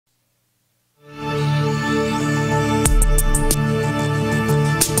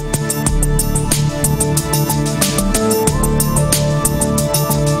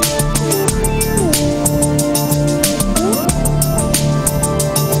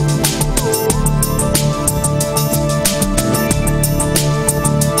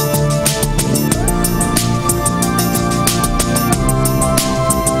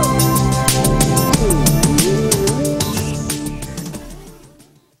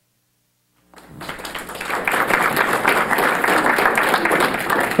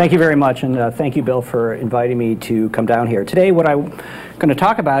Thank you very much, and thank you, Bill, for inviting me to come down here. Today, what I'm going to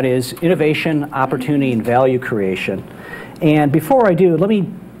talk about is innovation, opportunity, and value creation. And before I do, let me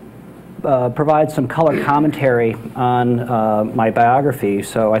provide some color commentary on my biography.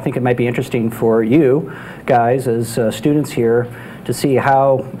 So I think it might be interesting for you guys as students here to see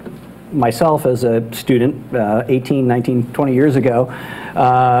how myself as a student 18, 19, 20 years ago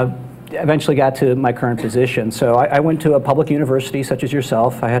eventually got to my current position. So I went to a public university such as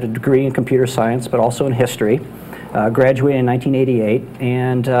yourself. I had a degree in computer science, but also in history. Graduated in 1988,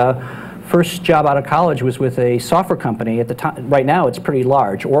 and first job out of college was with a software company. At the time, right now it's pretty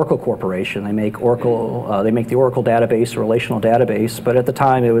large, Oracle Corporation. They make Oracle. They make the Oracle database, a relational database. But at the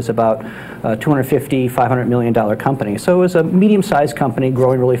time, it was about $250, $500 million company. So it was a medium-sized company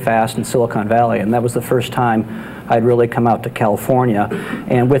growing really fast in Silicon Valley, and that was the first time I'd really come out to California.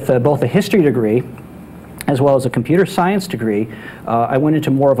 And with both a history degree as well as a computer science degree, I went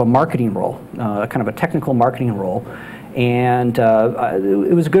into more of a marketing role, kind of a technical marketing role. And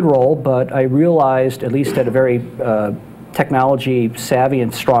it was a good role, but I realized, at least at a very technology savvy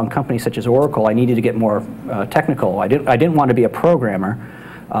and strong company such as Oracle, I needed to get more technical. I didn't want to be a programmer.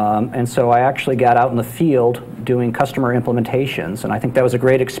 And so I actually got out in the field doing customer implementations, and I think that was a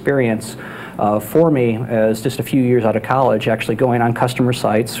great experience for me as just a few years out of college, actually going on customer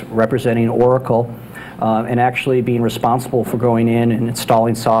sites, representing Oracle, and actually being responsible for going in and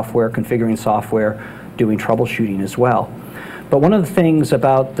installing software, configuring software, doing troubleshooting as well. But one of the things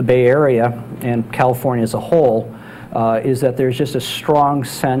about the Bay Area and California as a whole is that there's just a strong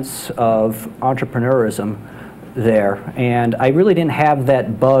sense of entrepreneurism there, and I really didn't have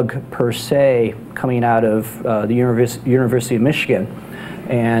that bug per se coming out of the University of Michigan,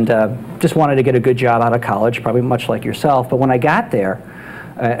 and just wanted to get a good job out of college, probably much like yourself. But when I got there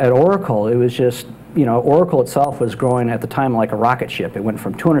at Oracle, it was just, you know, Oracle itself was growing at the time like a rocket ship. It went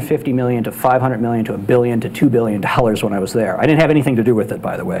from $250 million to $500 million to $1 billion to $2 billion when I was there. I didn't have anything to do with it,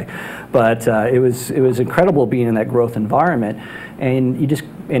 by the way, but it was incredible being in that growth environment. And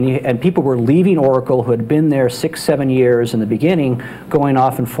and people were leaving Oracle who had been there 6, 7 years in the beginning, going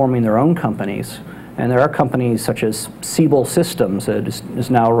off and forming their own companies. And there are companies such as Siebel Systems that is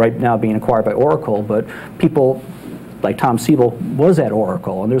now right now being acquired by Oracle, but people like Tom Siebel was at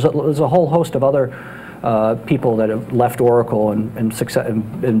Oracle, and there's a whole host of other people that have left Oracle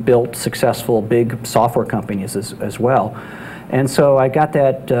and built successful big software companies as well. And so I got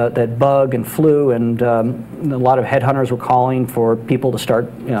that bug and flew, and a lot of headhunters were calling for people to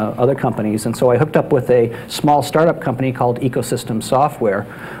start other companies. And so I hooked up with a small startup company called Ecosystem Software,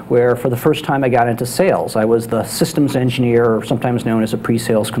 where for the first time I got into sales. I was the systems engineer, or sometimes known as a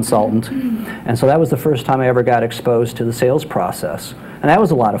pre-sales consultant. And so that was the first time I ever got exposed to the sales process. And that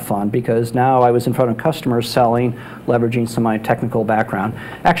was a lot of fun, because now I was in front of customers selling, leveraging some of my technical background.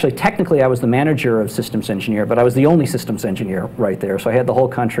 Actually, technically, I was the manager of systems engineer, but I was the only systems engineer right there. So I had the whole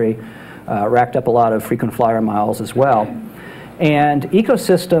country, racked up a lot of frequent flyer miles as well. And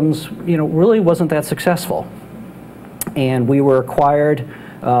Ecosystems, really wasn't that successful. And we were acquired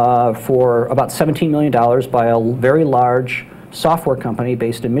for about $17 million by a very large software company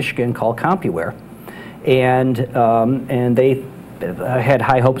based in Michigan called CompuWare. And they had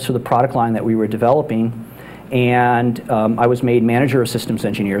high hopes for the product line that we were developing, and I was made manager of systems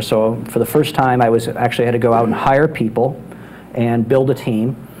engineer. So for the first time, I actually had to go out and hire people and build a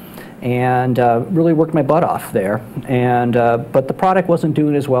team, and really worked my butt off there. And but the product wasn't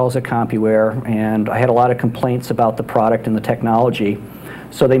doing as well as at CompuWare, and I had a lot of complaints about the product and the technology.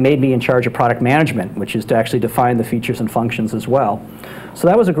 So they made me in charge of product management, which is to actually define the features and functions as well. So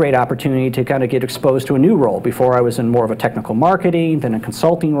that was a great opportunity to kind of get exposed to a new role. Before I was in more of a technical marketing, then a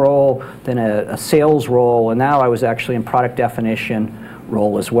consulting role, then a sales role, and now I was actually in product definition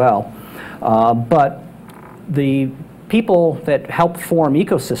role as well. But the people that helped form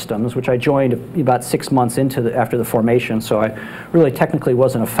Ecosystems, which I joined about 6 months after the formation, so I really technically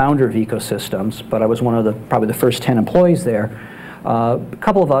wasn't a founder of Ecosystems, but I was one of probably the first 10 employees there. A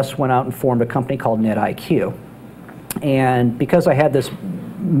couple of us went out and formed a company called NetIQ. And because I had this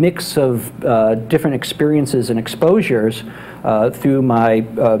mix of different experiences and exposures through my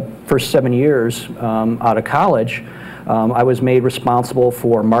first 7 years out of college, I was made responsible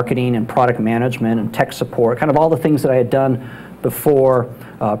for marketing and product management and tech support, kind of all the things that I had done before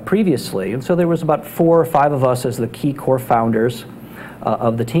previously. And so there was about 4 or 5 of us as the key core founders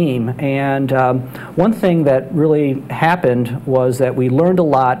of the team. And one thing that really happened was that we learned a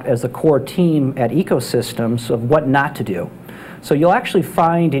lot as the core team at Ecosystems of what not to do. So you'll actually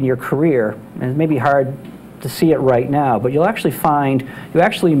find in your career, and it may be hard to see it right now, but you'll actually find you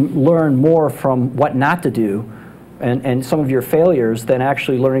actually learn more from what not to do and some of your failures than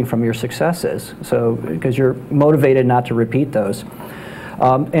actually learning from your successes. So, because you're motivated not to repeat those.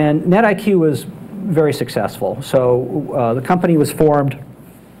 And NetIQ was very successful. So the company was formed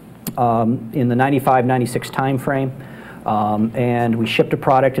in the 95-96 time frame. And we shipped a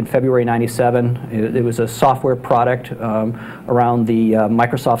product in February '97. It was a software product around the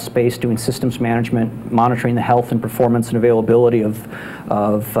Microsoft space, doing systems management, monitoring the health and performance and availability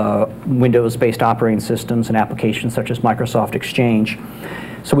of Windows-based operating systems and applications such as Microsoft Exchange.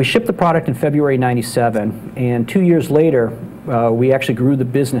 So we shipped the product in February '97, and 2 years later, we actually grew the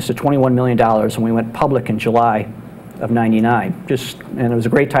business to $21 million, and we went public in July of '99. And it was a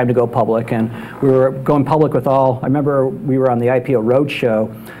great time to go public, and we were going public with I remember we were on the IPO roadshow,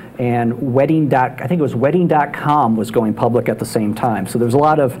 and I think it was Wedding.com was going public at the same time. So there was a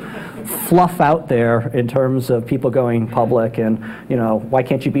lot of fluff out there in terms of people going public, and why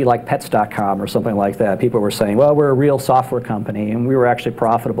can't you be like Pets.com or something like that? People were saying, well, we're a real software company, and we were actually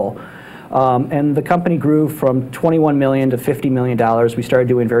profitable. And the company grew from $21 million to $50 million. We started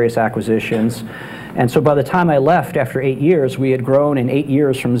doing various acquisitions. And so by the time I left after 8 years, we had grown in 8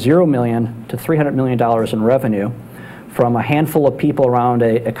 years from $0 million to $300 million in revenue, from a handful of people around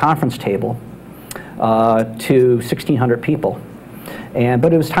a conference table to 1,600 people.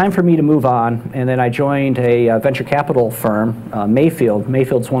 But it was time for me to move on, and then I joined a venture capital firm, Mayfield.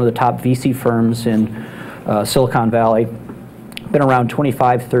 Mayfield's one of the top VC firms in Silicon Valley. Been around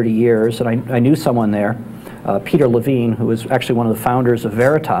 25, 30 years, and I knew someone there, Peter Levine, who was actually one of the founders of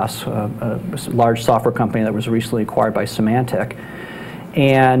Veritas, a large software company that was recently acquired by Symantec,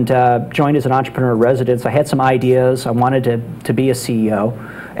 and joined as an entrepreneur in residence. I had some ideas. I wanted to be a CEO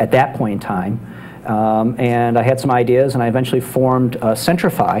at that point in time, and I had some ideas, and I eventually formed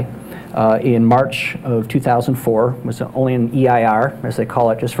Centrify in March of 2004. It was only an EIR, as they call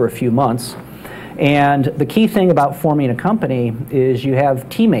it, just for a few months. And the key thing about forming a company is you have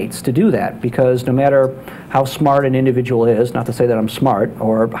teammates to do that, because no matter how smart an individual is, not to say that I'm smart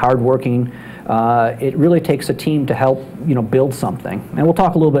or hardworking, it really takes a team to help build something. And we'll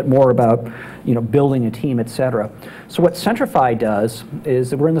talk a little bit more about building a team, etc. So what Centrify does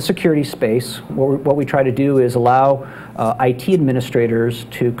is that we're in the security space. What we try to do is allow IT administrators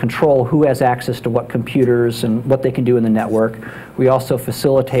to control who has access to what computers and what they can do in the network. We also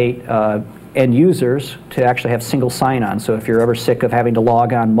facilitate end users to actually have single sign-on. So if you're ever sick of having to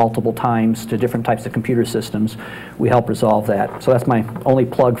log on multiple times to different types of computer systems, we help resolve that. So that's my only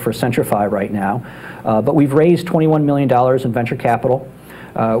plug for Centrify right now. But we've raised $21 million in venture capital.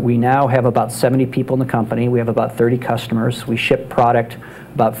 We now have about 70 people in the company. We have about 30 customers. We shipped product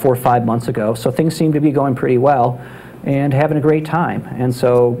about 4 or 5 months ago. So things seem to be going pretty well and having a great time. And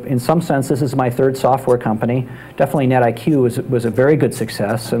so in some sense, this is my third software company. Definitely NetIQ was a very good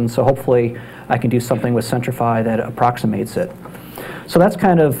success, and so hopefully I can do something with Centrify that approximates it. So that's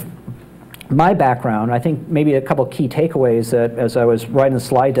kind of my background. I think maybe a couple key takeaways that, as I was writing the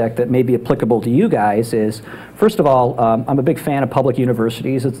slide deck, that may be applicable to you guys is, first of all, I'm a big fan of public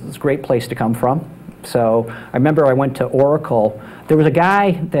universities. It's a great place to come from. So I remember I went to Oracle. There was a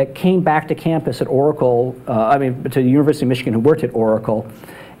guy that came back to campus at Oracle, to the University of Michigan, who worked at Oracle,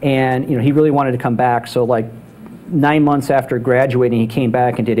 and he really wanted to come back. So like 9 months after graduating, he came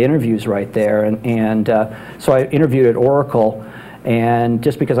back and did interviews right there, and so I interviewed at Oracle, and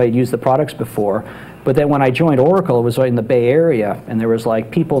just because I had used the products before. But then when I joined Oracle, it was in the Bay Area, and there was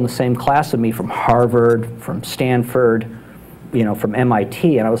like people in the same class of me from Harvard, from Stanford, from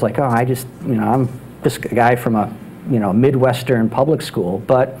MIT, and I was like, oh, I'm just a guy from a Midwestern public school.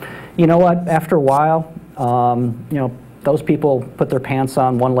 But you know what? After a while, those people put their pants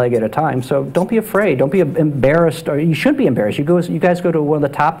on one leg at a time. So don't be afraid. Don't be embarrassed. Or you shouldn't be embarrassed. You guys go to one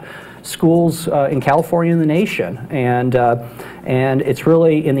of the top schools in California in the nation, and it's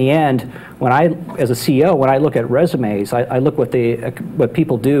really, in the end, as a CEO, when I look at resumes, I look what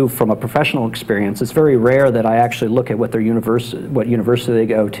people do from a professional experience. It's very rare that I actually look at what university they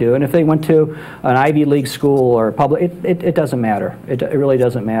go to, and if they went to an Ivy League school or public, it doesn't matter. It really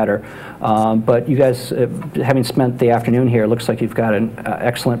doesn't matter. But you guys, having spent the afternoon here, it looks like you've got an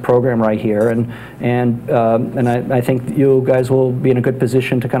excellent program right here, and I think you guys will be in a good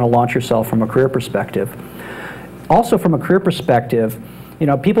position to kind of launch yourself from a career perspective. Also, from a career perspective,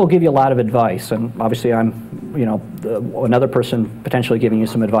 people give you a lot of advice, and obviously I'm, another person potentially giving you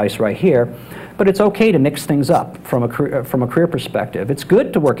some advice right here, but it's okay to mix things up from a career perspective. It's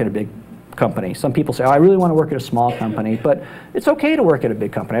good to work at a big company. Some people say, oh, I really want to work at a small company, but it's okay to work at a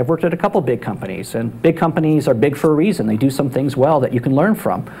big company. I've worked at a couple big companies, and big companies are big for a reason. They do some things well that you can learn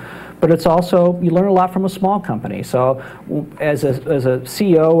from. But it's also, you learn a lot from a small company. So as a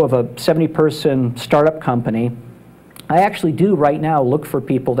CEO of a 70-person startup company, I actually do right now look for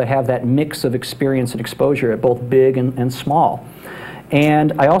people that have that mix of experience and exposure at both big and small.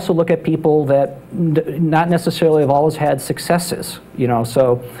 And I also look at people that not necessarily have always had successes,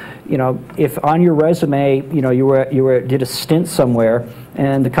 so, if on your resume, you did a stint somewhere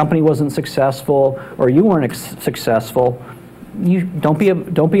and the company wasn't successful or you weren't successful, you don't be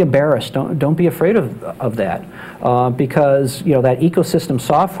embarrassed. Don't be afraid of that, because that ecosystem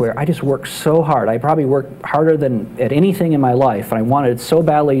software. I just worked so hard. I probably worked harder than at anything in my life, and I wanted so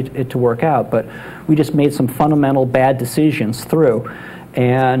badly it to work out. But we just made some fundamental bad decisions through,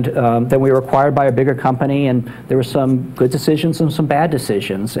 and then we were acquired by a bigger company, and there were some good decisions and some bad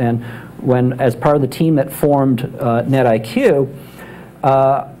decisions. And when, as part of the team that formed NetIQ,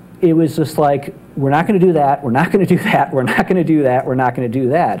 it was just like, we're not going to do that, we're not going to do that, we're not going to do that, we're not going to do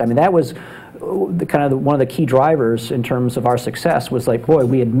that. I mean, that was one of the key drivers in terms of our success, was like, boy,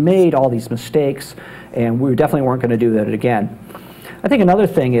 we had made all these mistakes and we definitely weren't going to do that again. I think another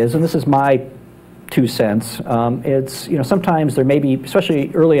thing is, and this is my 2 cents, it's, sometimes there may be,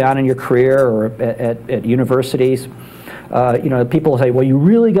 especially early on in your career or at universities, people say, well, you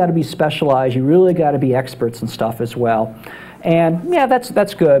really got to be specialized, you really got to be experts and stuff as well. And yeah,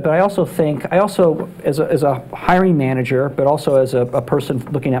 that's good, but I also think, as a hiring manager, but also as a person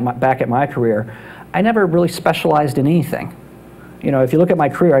looking at back at my career, I never really specialized in anything. If you look at my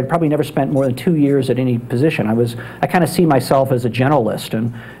career, I'd probably never spent more than 2 years at any position. I kind of see myself as a generalist,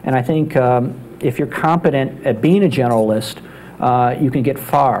 and I think if you're competent at being a generalist, you can get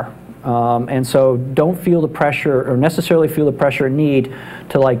far. And so don't feel the pressure, or necessarily feel the pressure and need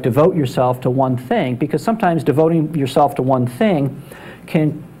to devote yourself to one thing, because sometimes devoting yourself to one thing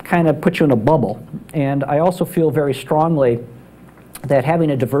can kind of put you in a bubble. And I also feel very strongly that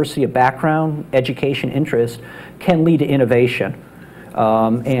having a diversity of background, education, interest can lead to innovation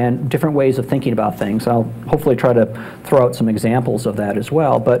and different ways of thinking about things. I'll hopefully try to throw out some examples of that as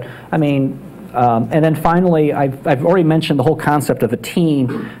well. But I mean, and then finally, I've already mentioned the whole concept of a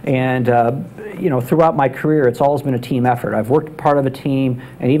team, and throughout my career, it's always been a team effort. I've worked part of a team,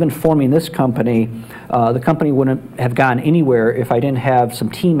 and even forming this company, the company wouldn't have gone anywhere if I didn't have some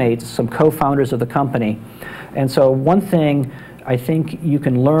teammates, some co-founders of the company. And so one thing I think you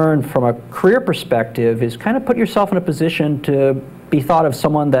can learn from a career perspective is kind of put yourself in a position to be thought of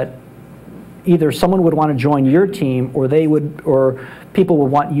someone that either someone would want to join your team, or people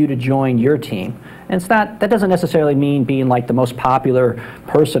would want you to join your team. And that doesn't necessarily mean being like the most popular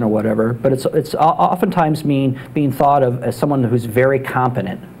person or whatever, but it's oftentimes mean being thought of as someone who's very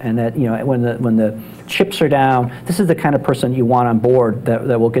competent, and that when the chips are down, this is the kind of person you want on board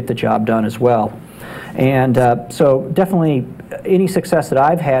that will get the job done as well. And so definitely any success that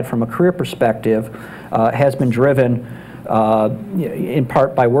I've had from a career perspective has been driven in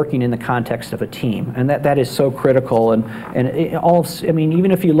part by working in the context of a team, and that is so critical. And I mean,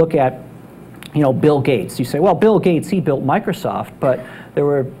 even if you look at Bill Gates, you say, well, Bill Gates, he built Microsoft, but there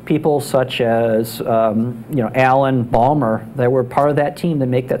were people such as Alan Balmer that were part of that team that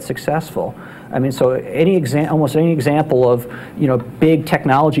make that successful. I mean, so almost any example of big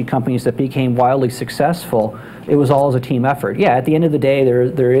technology companies that became wildly successful, it was all as a team effort. Yeah, at the end of the day,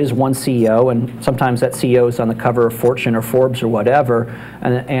 there is one CEO, and sometimes that CEO is on the cover of Fortune or Forbes or whatever,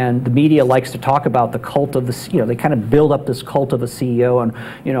 and the media likes to talk about the cult of the, they kind of build up this cult of a CEO,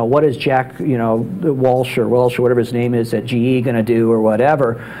 and what is Jack, Welch or whatever his name is at GE going to do or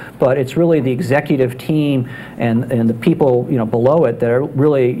whatever. But it's really the executive team and the people below it that are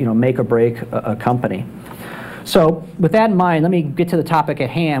really make or break a company. So with that in mind, let me get to the topic at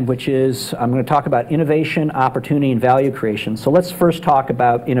hand, which is I'm going to talk about innovation, opportunity, and value creation. So let's first talk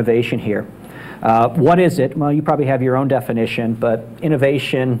about innovation here. What is it? Well, you probably have your own definition, but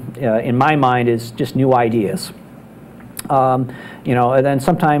innovation, in my mind, is just new ideas. And then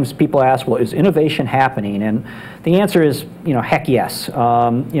sometimes people ask, well, is innovation happening? And the answer is, heck yes.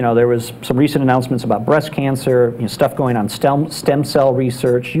 There was some recent announcements about breast cancer, stuff going on stem cell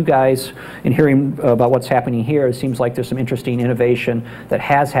research. You guys, in hearing about what's happening here, it seems like there's some interesting innovation that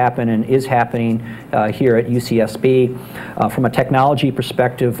has happened and is happening here at UCSB. From a technology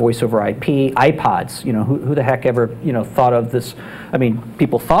perspective, voice over IP, iPods, who the heck ever, thought of this? I mean,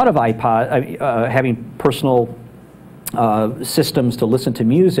 people thought of having personal systems to listen to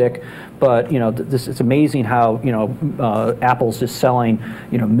music, but it's amazing how Apple's just selling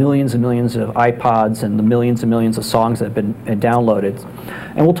millions and millions of iPods and the millions and millions of songs that have been downloaded.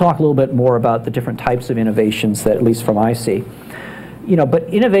 And we'll talk a little bit more about the different types of innovations that, at least from I see. But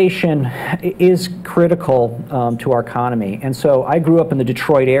innovation is critical to our economy. And so I grew up in the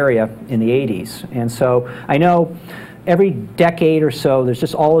Detroit area in the 80s, and so I know every decade or so, there's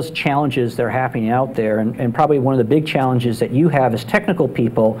just always challenges that are happening out there, and probably one of the big challenges that you have as technical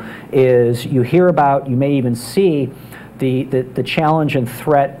people is you hear about, you may even see the challenge and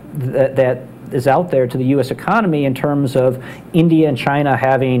threat that is out there to the U.S. economy in terms of India and China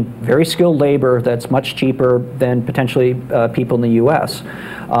having very skilled labor that's much cheaper than potentially people in the U.S.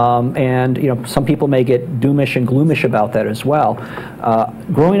 And some people may get doomish and gloomish about that as well.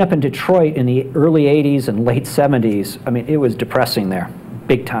 Growing up in Detroit in the early 80s and late 70s, I mean, it was depressing there,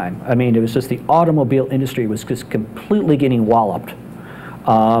 big time. I mean, it was just the automobile industry was just completely getting walloped.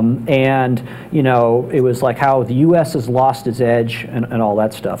 And it was like how the U.S. has lost its edge and all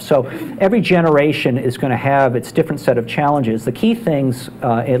that stuff. So every generation is going to have its different set of challenges. The key things,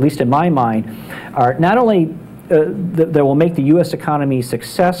 at least in my mind, are not only that will make the U.S. economy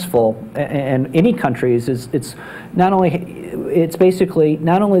successful, and any countries, it's basically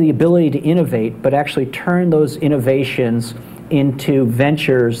not only the ability to innovate, but actually turn those innovations into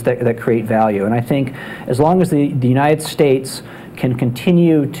ventures that create value. And I think as long as the United States can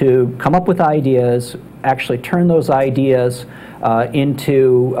continue to come up with ideas, actually turn those ideas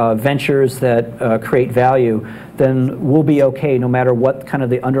into ventures that create value, then we'll be okay no matter what kind of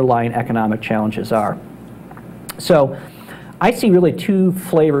the underlying economic challenges are. So I see really two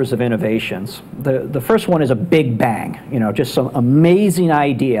flavors of innovations. The first one is a big bang, just some amazing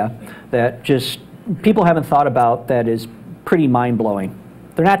idea that just people haven't thought about that is pretty mind-blowing.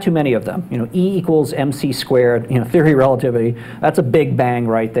 There are not too many of them. E equals mc squared, theory of relativity, that's a big bang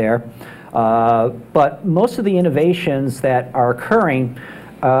right there. But most of the innovations that are occurring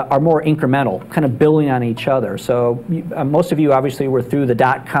are more incremental, kind of building on each other. So most of you obviously were through the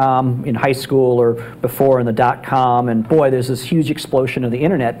dot-com in high school or before in the dot-com, and boy, there's this huge explosion of the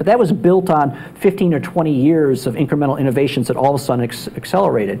internet, but that was built on 15 or 20 years of incremental innovations that all of a sudden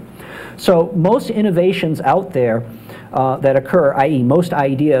accelerated. So most innovations out there that occur, i.e. most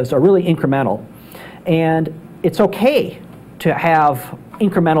ideas, are really incremental. And it's okay to have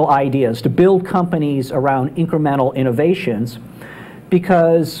incremental ideas, to build companies around incremental innovations,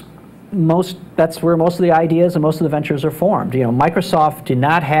 because that's where most of the ideas and most of the ventures are formed. Microsoft did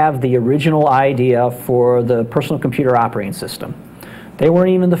not have the original idea for the personal computer operating system. They weren't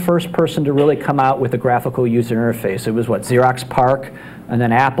even the first person to really come out with a graphical user interface. It was what, Xerox PARC, and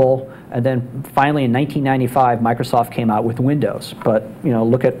then Apple, and then finally in 1995, Microsoft came out with Windows. But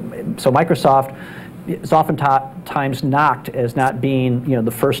so Microsoft is oftentimes knocked as not being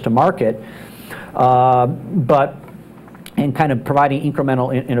the first to market, and kind of providing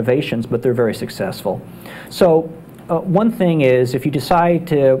incremental innovations, but they're very successful. So one thing is, if you decide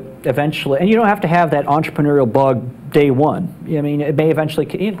to eventually, and you don't have to have that entrepreneurial bug day one. I mean, it may eventually,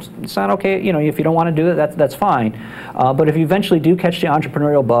 it's not okay, if you don't want to do it, that's fine. But if you eventually do catch the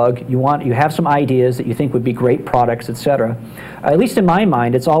entrepreneurial bug, you have some ideas that you think would be great products, etc. At least in my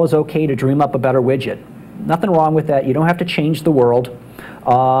mind, it's always okay to dream up a better widget. Nothing wrong with that. You don't have to change the world.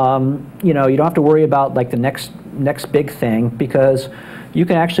 You don't have to worry about like the next big thing, because you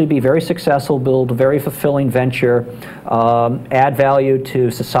can actually be very successful, build a very fulfilling venture, add value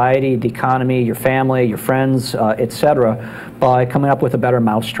to society, the economy, your family, your friends, etc., by coming up with a better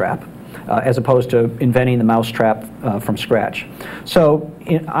mousetrap, as opposed to inventing the mousetrap from scratch. So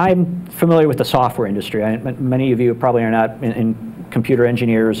I'm familiar with the software industry. Many of you probably are not in computer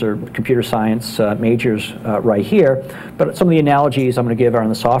engineers or computer science majors right here, but some of the analogies I'm going to give are in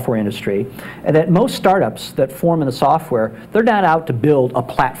the software industry, and that most startups that form in the software, they're not out to build a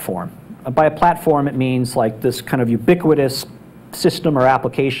platform. By a platform, it means like this kind of ubiquitous system or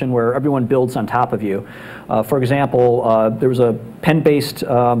application where everyone builds on top of you. For example, there was a pen-based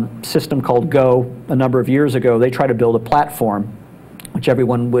system called Go a number of years ago. They tried to build a platform which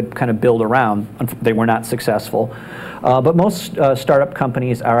everyone would kind of build around. They were not successful. But most startup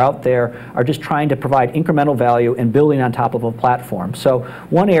companies are out there are just trying to provide incremental value and building on top of a platform. So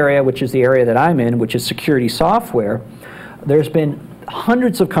one area, which is the area that I'm in, which is security software, there's been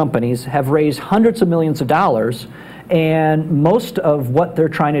hundreds of companies have raised hundreds of millions of dollars, and most of what they're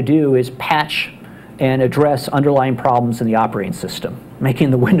trying to do is patch and address underlying problems in the operating system,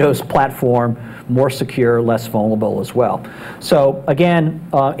 making the Windows platform more secure, less vulnerable as well. So again,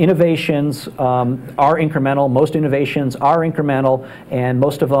 innovations are incremental. Most innovations are incremental, and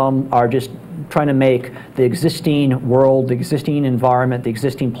most of them are just trying to make the existing world, the existing environment, the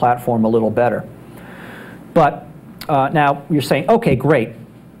existing platform a little better. But now you're saying, okay, great.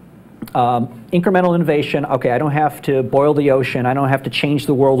 Incremental innovation, okay, I don't have to boil the ocean, I don't have to change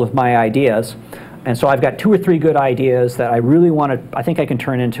the world with my ideas. And so I've got 2 or 3 good ideas that I really want to, I think I can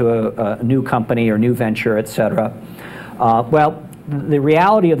turn into a new company or new venture, etc. Well, the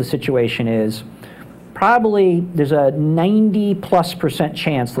reality of the situation is probably there's a 90+%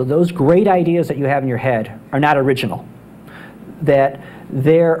 chance that those great ideas that you have in your head are not original. That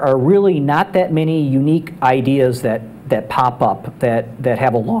there are really not that many unique ideas that pop up that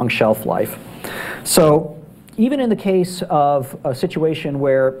have a long shelf life. So even in the case of a situation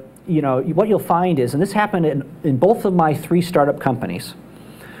where, what you'll find is, and this happened in both of my 3 startup companies,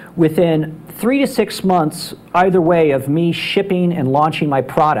 within 3 to 6 months, either way, of me shipping and launching my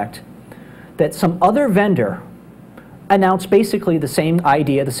product, that some other vendor announced basically the same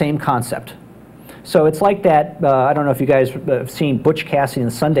idea, the same concept. So it's like that, I don't know if you guys have seen Butch Cassidy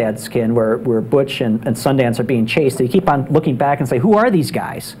and the Sundance Kid, where Butch and Sundance are being chased. They keep on looking back and say, who are these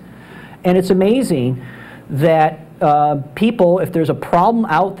guys? And it's amazing that people, if there's a problem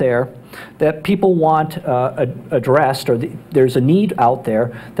out there that people want addressed, or there's a need out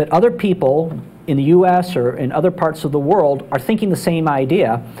there, that other people in the US or in other parts of the world are thinking the same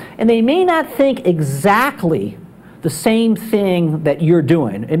idea, and they may not think exactly the same thing that you're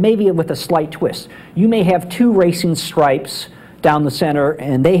doing. It may be with a slight twist. You may have 2 racing stripes down the center,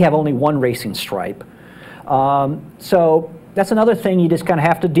 and they have only 1 racing stripe. So that's another thing you just kind of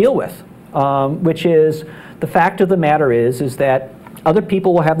have to deal with, which is the fact of the matter is that other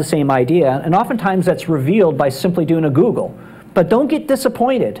people will have the same idea, and oftentimes that's revealed by simply doing a Google. But don't get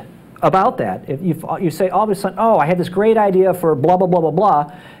disappointed about that. If you say all of a sudden, oh, I had this great idea for blah, blah, blah, blah,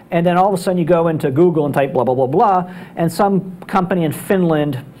 blah, and then all of a sudden you go into Google and type blah, blah, blah, blah, and some company in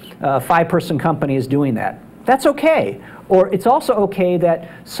Finland, 5-person company, is doing that. That's okay. Or it's also okay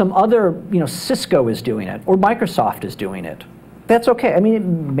that some other, Cisco is doing it, or Microsoft is doing it. That's okay. I mean, it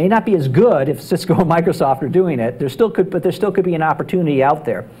may not be as good if Cisco and Microsoft are doing it. But there still could be an opportunity out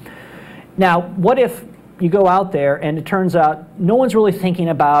there. Now, what if you go out there and it turns out no one's really thinking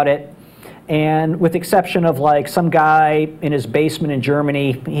about it, and with the exception of like some guy in his basement in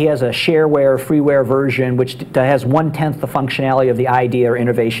Germany, he has a shareware, freeware version which has 1/10 the functionality of the idea or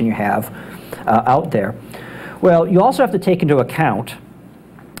innovation you have out there. Well, you also have to take into account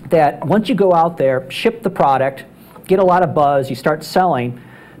that once you go out there, ship the product, get a lot of buzz, you start selling,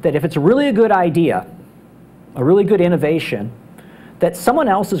 that if it's really a good idea, a really good innovation, that someone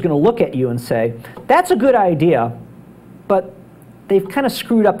else is going to look at you and say, that's a good idea, but they've kind of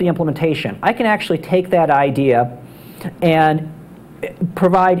screwed up the implementation. I can actually take that idea and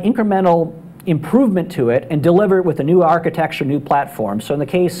provide incremental improvement to it and deliver it with a new architecture, new platform. So in the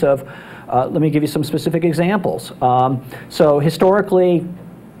case of, let me give you some specific examples. So historically,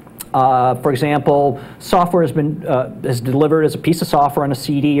 for example, software is delivered as a piece of software on a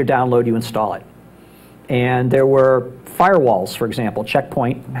CD, you download, you install it. And there were firewalls, for example.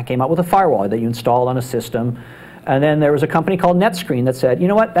 Checkpoint came out with a firewall that you installed on a system. And then there was a company called NetScreen that said, you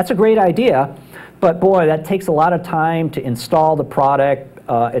know what, that's a great idea, but boy, that takes a lot of time to install the product,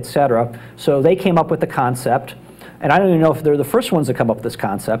 etc. So they came up with the concept. And I don't even know if they're the first ones to come up with this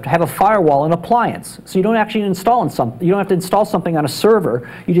concept, have a firewall and appliance. So you don't actually install you don't have to install something on a server.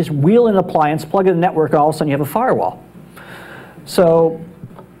 You just wheel in an appliance, plug in the network, and all of a sudden you have a firewall. So,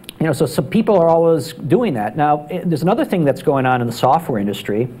 so some people are always doing that. Now, there's another thing that's going on in the software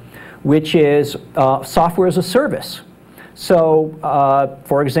industry, which is software as a service. So,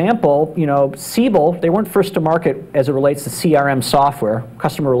 for example, Siebel, they weren't first to market as it relates to CRM software,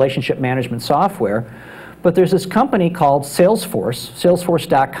 customer relationship management software. But there's this company called Salesforce,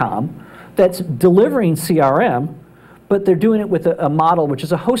 Salesforce.com, that's delivering CRM, but they're doing it with a model which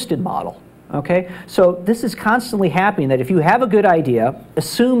is a hosted model. Okay? So this is constantly happening, that if you have a good idea,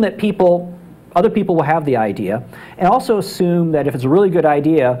 assume that other people will have the idea, and also assume that if it's a really good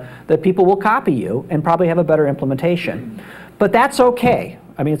idea, that people will copy you and probably have a better implementation. But that's okay.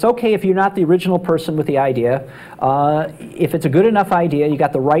 I mean, it's okay if you're not the original person with the idea. If it's a good enough idea, you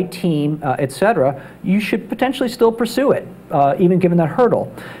got the right team, etc., you should potentially still pursue it, even given that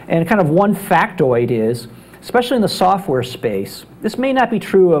hurdle. And kind of one factoid is, especially in the software space, this may not be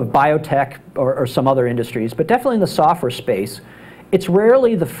true of biotech or some other industries, but definitely in the software space, it's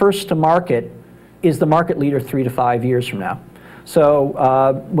rarely the first to market is the market leader 3 to 5 years from now.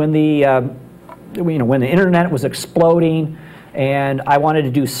 So when the internet was exploding, and I wanted to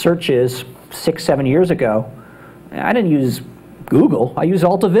do searches 6, 7 years ago, I didn't use Google, I used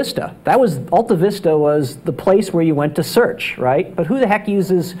Alta Vista. Alta Vista was the place where you went to search, right? But who the heck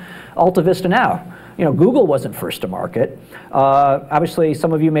uses Alta Vista now? Google wasn't first to market. Obviously,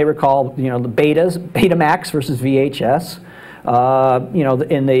 some of you may recall, the betas, Betamax versus VHS.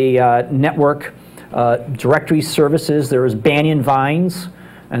 In the network directory services, there was Banyan Vines,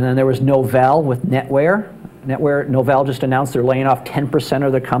 and then there was Novell with NetWare. Novell just announced they're laying off 10%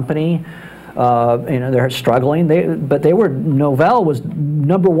 of their company. They're struggling. But Novell was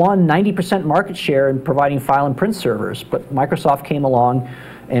 #1, 90% market share in providing file and print servers. But Microsoft came along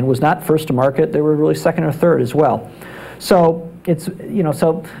and was not first to market. They were really second or third as well. So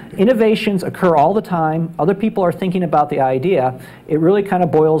so innovations occur all the time. Other people are thinking about the idea. It really kind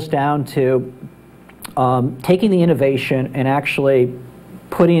of boils down to taking the innovation and actually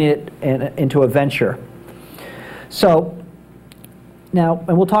putting it into a venture. So now,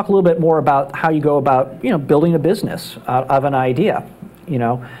 and we'll talk a little bit more about how you go about building a business out of an idea.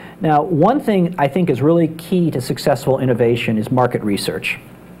 Now, one thing I think is really key to successful innovation is market research.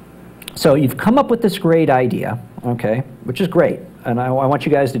 So you've come up with this great idea, okay, which is great, and I want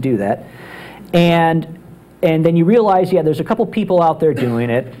you guys to do that. And then you realize, yeah, there's a couple people out there doing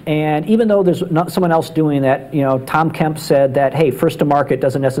it, and even though there's not someone else doing that, Tom Kemp said that, hey, first to market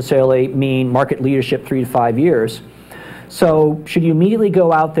doesn't necessarily mean market leadership 3 to 5 years. So should you immediately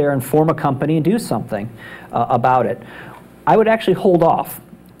go out there and form a company and do something about it? I would actually hold off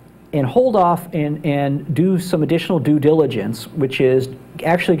and do some additional due diligence, which is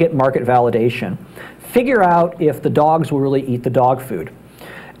actually get market validation. Figure out if the dogs will really eat the dog food.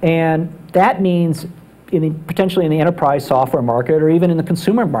 And that means potentially in the enterprise software market or even in the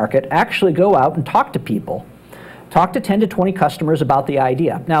consumer market, actually go out and talk to people. Talk to 10 to 20 customers about the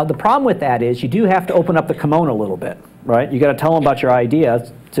idea. Now, the problem with that is you do have to open up the kimono a little bit, right? You got to tell them about your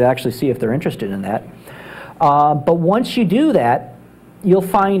idea to actually see if they're interested in that. But once you do that, you'll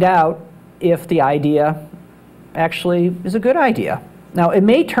find out if the idea actually is a good idea. Now, it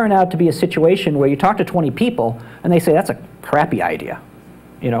may turn out to be a situation where you talk to 20 people and they say, that's a crappy idea.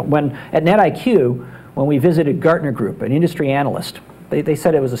 At NetIQ, when we visited Gartner Group, an industry analyst, they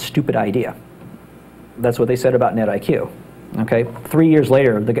said it was a stupid idea. That's what they said about NetIQ. Okay? 3 years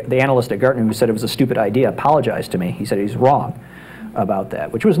later, the analyst at Gartner who said it was a stupid idea apologized to me. He said he's wrong about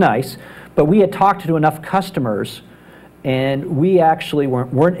that, which was nice. But we had talked to enough customers, and we actually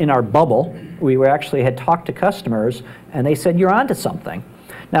weren't in our bubble. We actually had talked to customers, and they said, you're onto something.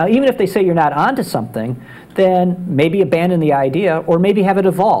 Now, even if they say you're not onto something, then maybe abandon the idea or maybe have it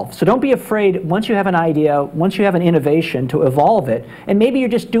evolve. So don't be afraid once you have an idea, once you have an innovation, to evolve it. And maybe you're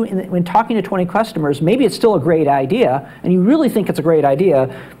just when talking to 20 customers, maybe it's still a great idea and you really think it's a great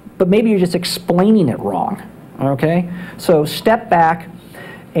idea, but maybe you're just explaining it wrong, okay? So step back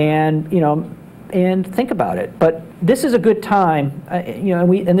and, and think about it. But this is a good time,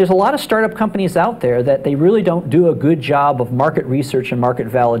 and there's a lot of startup companies out there that they really don't do a good job of market research and market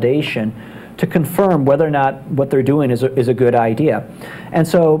validation to confirm whether or not what they're doing is a good idea. And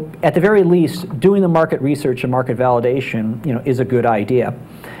so, at the very least, doing the market research and market validation, is a good idea.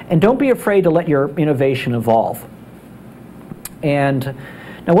 And don't be afraid to let your innovation evolve. And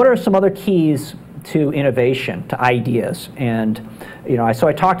now, what are some other keys to innovation, to ideas? And so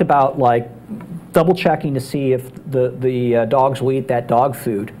I talked about double checking to see if the dogs will eat that dog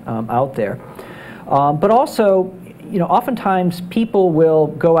food out there, but also. Oftentimes people will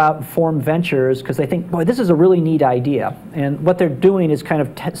go out and form ventures because they think, boy, this is a really neat idea. And what they're doing is kind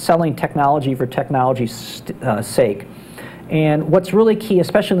of selling technology for technology's sake. And what's really key,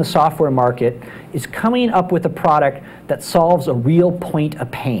 especially in the software market, is coming up with a product that solves a real point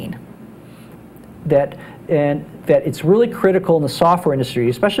of pain. That it's really critical in the software industry,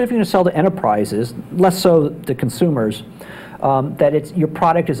 especially if you're going to sell to enterprises, less so to consumers, that your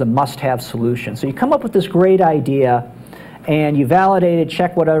product is a must-have solution. So you come up with this great idea, and you validate it,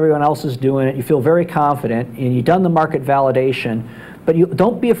 check what everyone else is doing, you feel very confident, and you've done the market validation, but you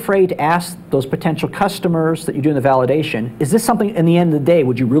don't be afraid to ask those potential customers that you're doing the validation, is this something, in the end of the day,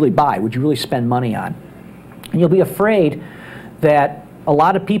 would you really buy, would you really spend money on? And you'll be afraid that a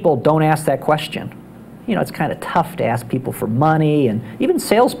lot of people don't ask that question. It's kind of tough to ask people for money, and even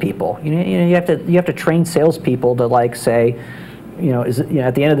salespeople. You have to train salespeople to say,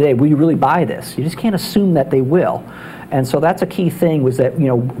 at the end of the day, will you really buy this? You just can't assume that they will. And so that's a key thing, was that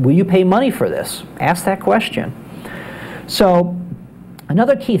will you pay money for this? Ask that question. So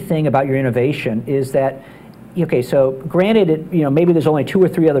another key thing about your innovation is that, okay, so granted, maybe there's only 2 or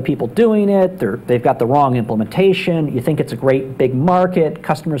 3 other people doing it. They've got the wrong implementation. You think it's a great big market.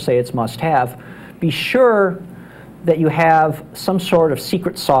 Customers say it's must-have. Be sure that you have some sort of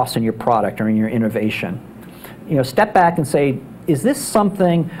secret sauce in your product or in your innovation. Step back and say, is this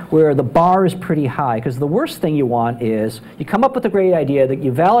something where the bar is pretty high? Because the worst thing you want is you come up with a great idea that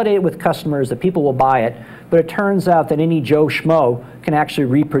you validate it with customers, that people will buy it, but it turns out that any Joe Schmo can actually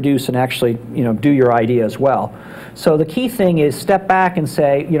reproduce and actually do your idea as well. So the key thing is step back and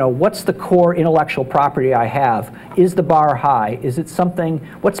say, what's the core intellectual property I have? Is the bar high? Is it something,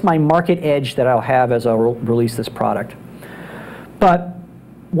 what's my market edge that I'll have as I release this product? But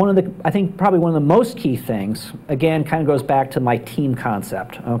I think probably one of the most key things, again, kind of goes back to my team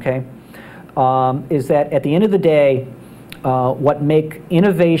concept, okay, is that at the end of the day, what make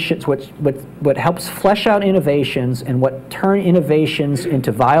innovations, what helps flesh out innovations and what turn innovations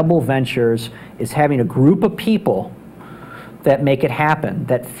into viable ventures is having a group of people that make it happen,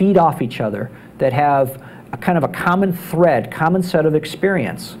 that feed off each other, that have a kind of a common thread, common set of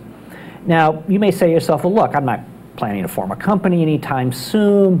experience. Now, you may say to yourself, well, look, I'm not planning to form a company anytime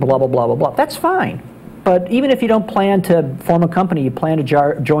soon, blah, blah, blah, blah, blah. That's fine. But even if you don't plan to form a company, you plan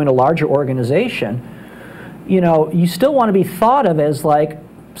to join a larger organization, you know, you still want to be thought of as like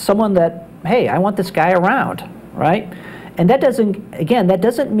someone that, hey, I want this guy around, right? And that doesn't, again, that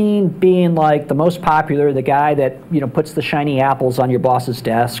doesn't mean being like the most popular, the guy that, you know, puts the shiny apples on your boss's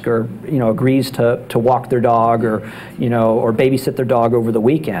desk, or, you know, agrees to walk their dog, or, you know, or babysit their dog over the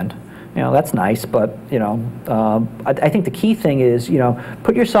weekend. You know, that's nice, but, you know, I think the key thing is, you know,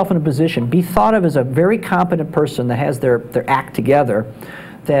 put yourself in a position, be thought of as a very competent person that has their act together,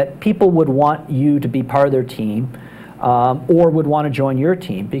 that people would want you to be part of their team, or would want to join your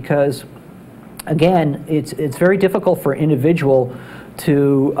team, because, again, it's very difficult for an individual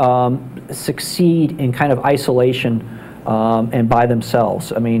to succeed in kind of isolation and by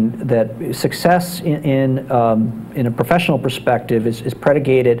themselves. I mean, that success in a professional perspective is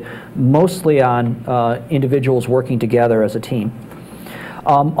predicated mostly on individuals working together as a team.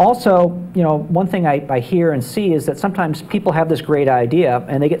 Also, you know, one thing I hear and see is that sometimes people have this great idea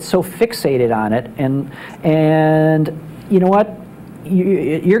and they get so fixated on it, and you know what?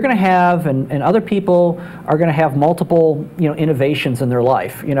 You're going to have, and other people are going to have multiple, you know, innovations in their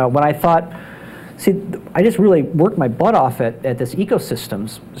life. You know, when I thought, see, I just really worked my butt off at this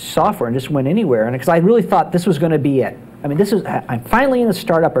ecosystems software and just went anywhere, and because I really thought this was going to be it. I mean, I'm finally in a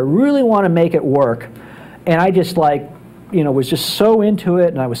startup. I really want to make it work, and I just like, you know, was just so into it,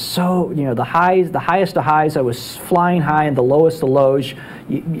 and I was so, you know, the highest of highs, I was flying high, and the lowest of lows,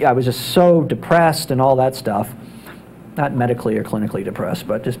 I was just so depressed and all that stuff. Not medically or clinically depressed,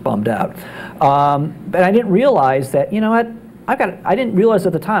 but just bummed out. But I didn't realize that, you know what, I didn't realize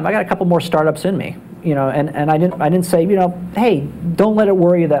at the time, I got a couple more startups in me, you know, and I didn't say, you know, hey, don't let it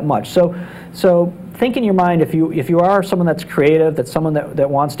worry you that much. So think in your mind, if you are someone that's creative, that's someone that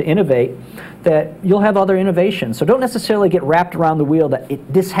wants to innovate, that you'll have other innovations. So don't necessarily get wrapped around the wheel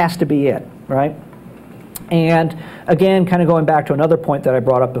that this has to be it, right? And again, kind of going back to another point that I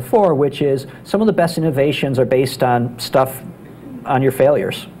brought up before, which is some of the best innovations are based on stuff, on your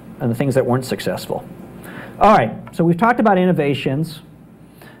failures and the things that weren't successful. All right, so we've talked about innovations,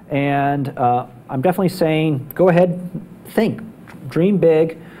 and I'm definitely saying go ahead, think, dream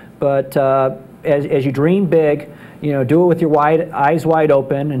big, but as you dream big, you know, do it with your eyes wide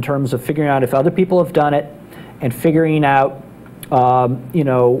open in terms of figuring out if other people have done it, and figuring out, you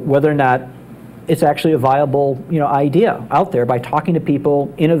know, whether or not it's actually a viable, you know, idea out there by talking to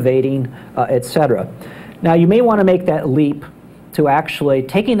people, innovating, etc. Now, you may want to make that leap to actually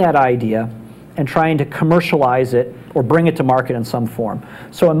taking that idea and trying to commercialize it or bring it to market in some form.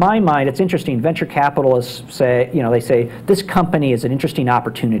 So in my mind, it's interesting. Venture capitalists say, you know, they say this company is an interesting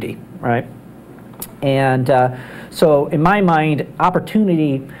opportunity, right? And so in my mind,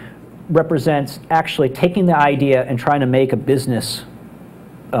 opportunity represents actually taking the idea and trying to make a business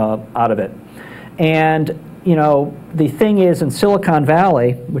out of it. And, you know, the thing is, in Silicon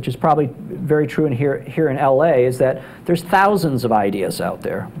Valley, which is probably very true here in LA, is that there's thousands of ideas out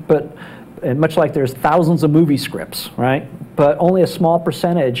there, but and much like there's thousands of movie scripts, right? But only a small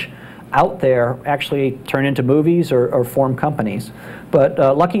percentage out there actually turn into movies or form companies. But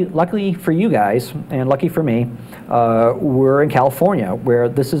luckily for you guys, and lucky for me, we're in California, where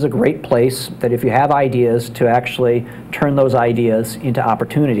this is a great place that if you have ideas to actually turn those ideas into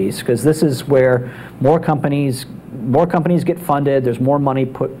opportunities, because this is where more companies get funded, there's more money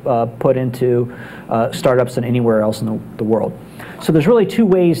put into startups than anywhere else in the world. So there's really two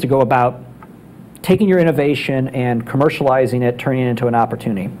ways to go about taking your innovation and commercializing it, turning it into an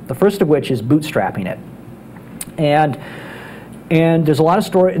opportunity. The first of which is bootstrapping it. And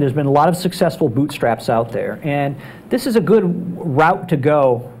there's been a lot of successful bootstraps out there. And this is a good route to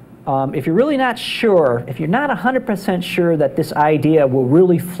go if you're really not sure, if you're not 100% sure that this idea will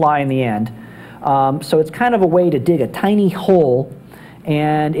really fly in the end. So it's kind of a way to dig a tiny hole,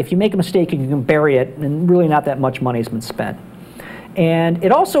 and if you make a mistake, you can bury it, and really not that much money has been spent. And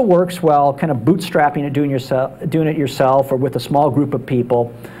it also works well kind of bootstrapping it, doing it yourself or with a small group of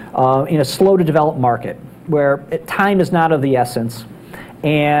people in a slow to develop market where time is not of the essence,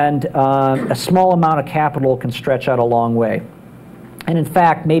 and a small amount of capital can stretch out a long way. And in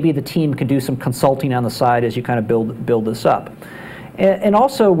fact, maybe the team can do some consulting on the side as you kind of build this up. and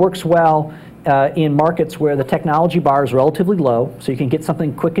also works well in markets where the technology bar is relatively low, so you can get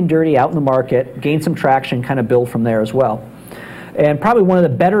something quick and dirty out in the market, gain some traction, kind of build from there as well. And probably one of the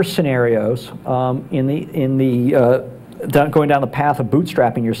better scenarios going down the path of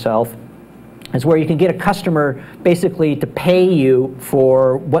bootstrapping yourself is where you can get a customer basically to pay you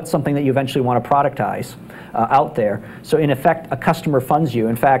for what's something that you eventually want to productize out there. So in effect, a customer funds you.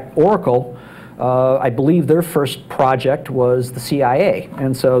 In fact, Oracle, I believe their first project was the CIA,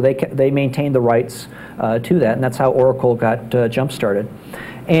 and so they maintained the rights to that, and that's how Oracle got jump-started.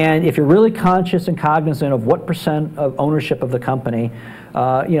 And if you're really conscious and cognizant of what % of ownership of the company,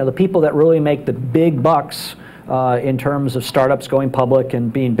 the people that really make the big bucks in terms of startups going public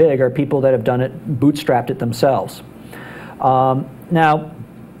and being big are people that have done it, bootstrapped it themselves. Now,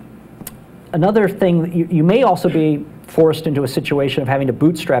 another thing, you may also be forced into a situation of having to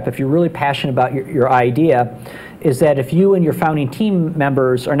bootstrap if you're really passionate about your idea, is that if you and your founding team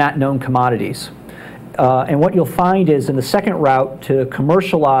members are not known commodities. And what you'll find is in the second route to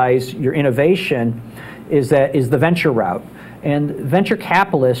commercialize your innovation is the venture route. And venture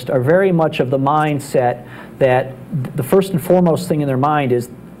capitalists are very much of the mindset that the first and foremost thing in their mind is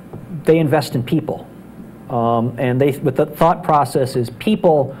they invest in people. And with the thought process is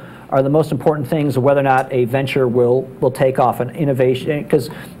people are the most important things of whether or not a venture will take off an innovation, because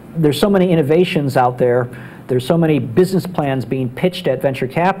there's so many innovations out there, there's so many business plans being pitched at venture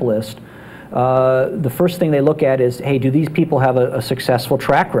capitalists. The first thing they look at is, hey, do these people have a successful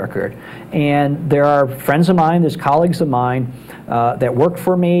track record? And there are friends of mine, there's colleagues of mine that work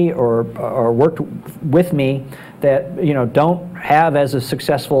for me or worked with me that don't have as a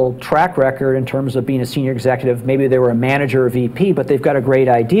successful track record in terms of being a senior executive. Maybe they were a manager or VP, but they've got a great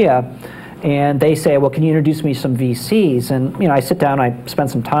idea. And they say, well, can you introduce me some VCs? And I sit down, I spend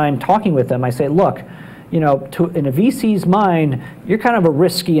some time talking with them. I say, look, in a VC's mind, you're kind of a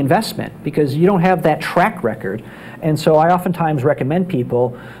risky investment because you don't have that track record. And so I oftentimes recommend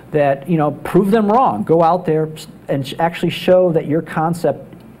people that, prove them wrong. Go out there and actually show that your concept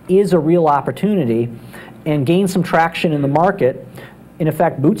is a real opportunity and gain some traction in the market. In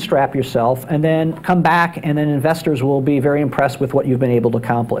effect, bootstrap yourself and then come back, and then investors will be very impressed with what you've been able to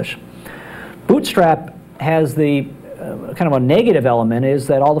accomplish. Bootstrap has the kind of a negative element is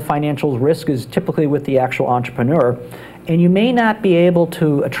that all the financial risk is typically with the actual entrepreneur, and you may not be able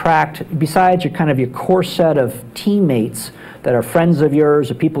to attract, besides your core set of teammates that are friends of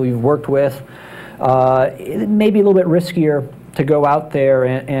yours or people you've worked with, it may be a little bit riskier to go out there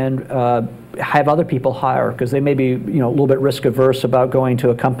and have other people hire, because they may be a little bit risk averse about going to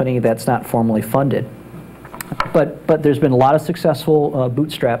a company that's not formally funded. But there's been a lot of successful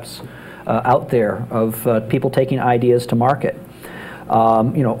bootstraps out there of people taking ideas to market.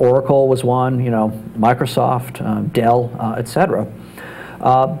 Oracle was one, Microsoft, Dell, etc.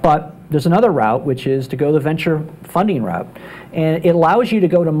 But there's another route, which is to go the venture funding route. And it allows you to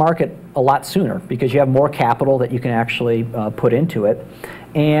go to market a lot sooner because you have more capital that you can actually put into it.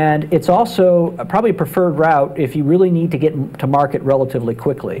 And it's also probably a preferred route if you really need to get to market relatively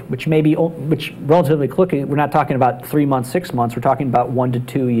quickly, which relatively quickly, we're not talking about 3 months, 6 months, we're talking about 1 to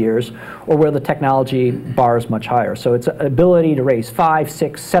 2 years, or where the technology bar is much higher. So it's an ability to raise $5,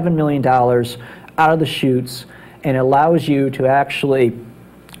 $6, $7 million out of the chutes, and it allows you to actually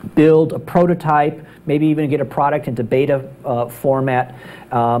build a prototype, maybe even get a product into beta format,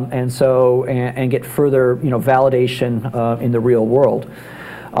 and get further validation in the real world.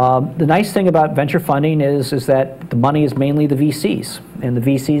 The nice thing about venture funding is that the money is mainly the VCs, and the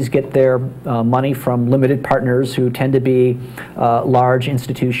VCs get their money from limited partners who tend to be large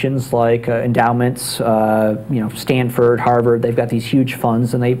institutions like endowments, Stanford, Harvard. They've got these huge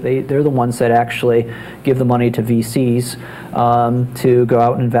funds, and they're the ones that actually give the money to VCs to go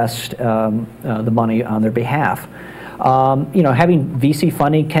out and invest the money on their behalf. Having VC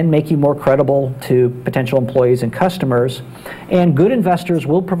funding can make you more credible to potential employees and customers, and good investors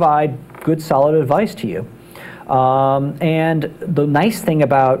will provide good, solid advice to you. And the nice thing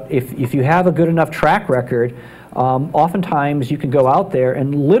about if you have a good enough track record, oftentimes you can go out there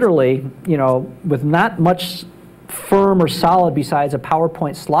and literally, with not much firm or solid besides a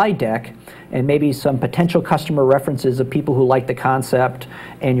PowerPoint slide deck and maybe some potential customer references of people who like the concept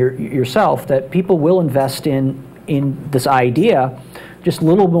and yourself, that people will invest in this idea, just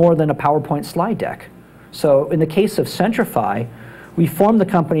little more than a PowerPoint slide deck. So in the case of Centrify, we formed the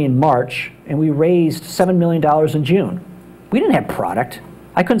company in March and we raised $7 million in June. We didn't have product.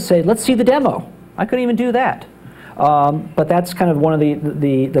 I couldn't say, let's see the demo. I couldn't even do that. But that's kind of one of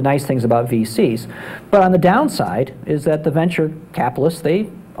the nice things about VCs. But on the downside is that the venture capitalists, they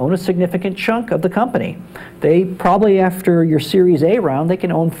own a significant chunk of the company. They probably, after your Series A round, they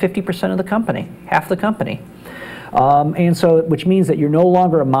can own 50% of the company, half the company. And so, which means that you're no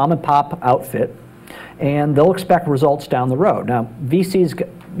longer a mom and pop outfit, and they'll expect results down the road. Now, VCs,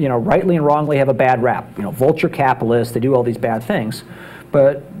 rightly and wrongly have a bad rap. Vulture capitalists, they do all these bad things.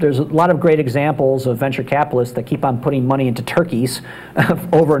 But there's a lot of great examples of venture capitalists that keep on putting money into turkeys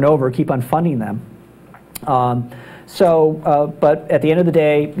over and over, keep on funding them. But at the end of the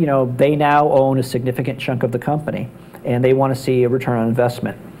day, they now own a significant chunk of the company, and they want to see a return on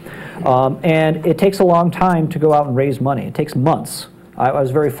investment. And it takes a long time to go out and raise money. It takes months. I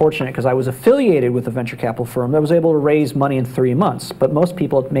was very fortunate because I was affiliated with a venture capital firm that was able to raise money in 3 months. But most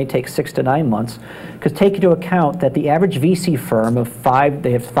people, it may take 6 to 9 months, because take into account that the average VC firm of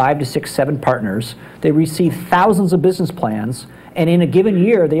they have 5 to 6, 7 partners. They receive thousands of business plans, and in a given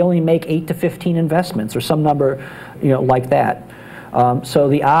year, they only make 8 to 15 investments, or some number, like that. So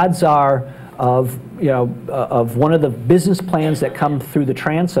the odds are of one of the business plans that come through the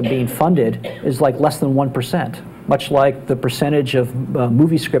transom being funded is like less than 1%. Much like the percentage of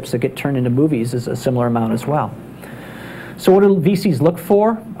movie scripts that get turned into movies is a similar amount as well. So what do VCs look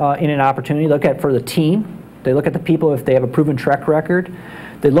for in an opportunity? Look at for the team. They look at the people if they have a proven track record.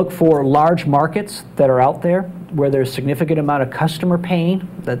 They look for large markets that are out there where there's significant amount of customer pain,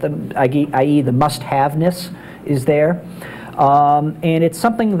 i.e. the must-have-ness is there. And it's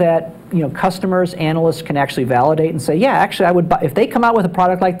something that customers, analysts can actually validate and say, yeah, actually I would buy, if they come out with a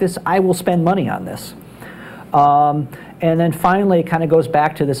product like this, I will spend money on this. And then finally, it kind of goes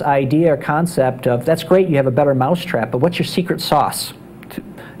back to this idea or concept of, that's great, you have a better mousetrap, but what's your secret sauce?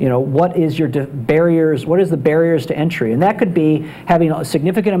 What is your barriers? What is the barriers to entry? And that could be having a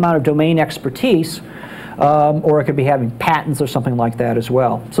significant amount of domain expertise, or it could be having patents or something like that as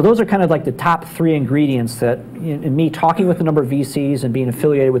well. So those are kind of like the top 3 ingredients that, in me talking with a number of VCs and being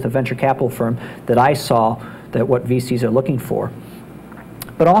affiliated with a venture capital firm, that I saw that what VCs are looking for.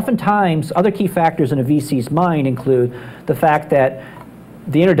 But oftentimes, other key factors in a VC's mind include the fact that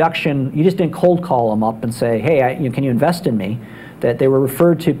the introduction, you just didn't cold call them up and say, hey, can you invest in me? That they were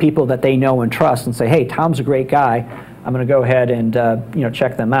referred to people that they know and trust and say, hey, Tom's a great guy. I'm going to go ahead and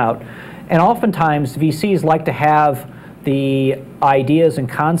check them out. And oftentimes, VCs like to have the ideas and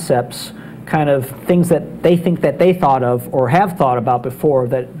concepts, kind of things that they think that they thought of or have thought about before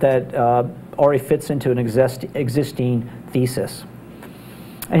that already fits into an existing thesis.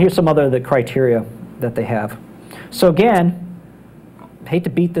 And here's some other the criteria that they have. So again, hate to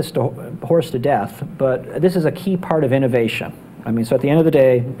beat this horse to death, but this is a key part of innovation. I mean, so at the end of the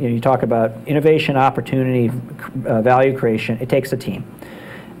day, you talk about innovation, opportunity, value creation. It takes a team.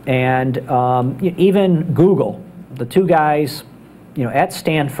 And even Google, the 2 guys, at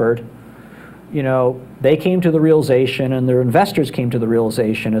Stanford, they came to the realization, and their investors came to the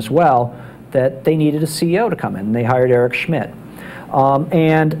realization as well, that they needed a CEO to come in. And they hired Eric Schmidt.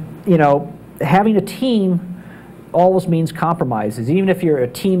 Having a team always means compromises. Even if a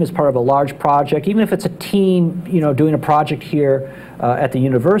team is part of a large project, even if it's a team, doing a project here at the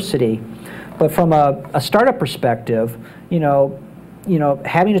university, but from a startup perspective,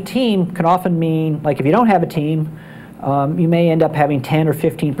 having a team can often mean, like if you don't have a team, you may end up having 10 or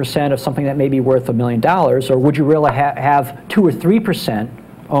 15% of something that may be worth $1 million, or would you really have 2 or 3%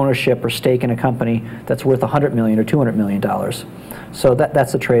 ownership or stake in a company that's worth $100 million or $200 million? So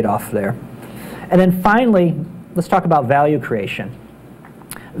that's the trade-off there. And then finally, let's talk about value creation.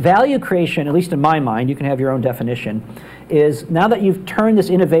 Value creation, at least in my mind, you can have your own definition, is now that you've turned this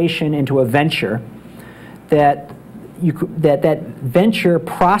innovation into a venture, that venture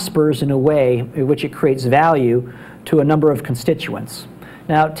prospers in a way in which it creates value to a number of constituents.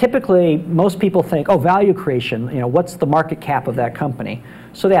 Now, typically, most people think, oh, value creation, what's the market cap of that company?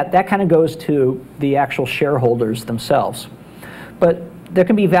 So that kind of goes to the actual shareholders themselves. But there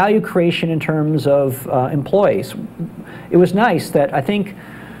can be value creation in terms of employees. It was nice that I think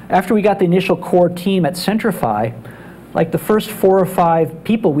after we got the initial core team at Centrify, like the first 4 or 5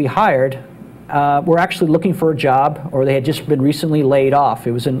 people we hired were actually looking for a job, or they had just been recently laid off.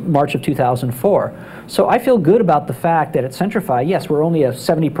 It was in March of 2004. So I feel good about the fact that at Centrify, yes, we're only a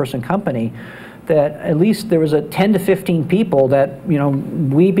 70-person company, that at least there was a 10 to 15 people that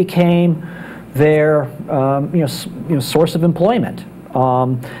we became their source of employment,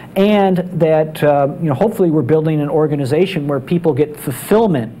 and that hopefully we're building an organization where people get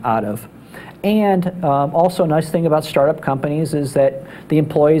fulfillment out of. And also a nice thing about startup companies is that the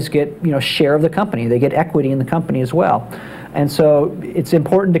employees get share of the company. They get equity in the company as well. And so it's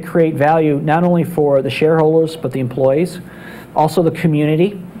important to create value not only for the shareholders but the employees, also the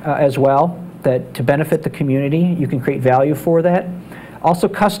community as well. That to benefit the community, you can create value for that. Also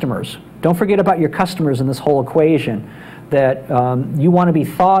customers. Don't forget about your customers in this whole equation, that you want to be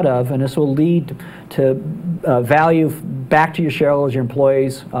thought of, and this will lead to value back to your shareholders, your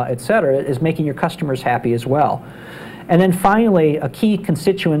employees, et cetera, is making your customers happy as well. And then finally, a key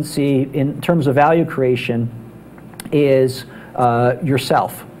constituency in terms of value creation is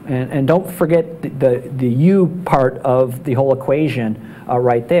yourself. And don't forget the you part of the whole equation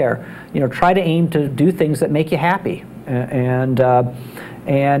right there. Try to aim to do things that make you happy. And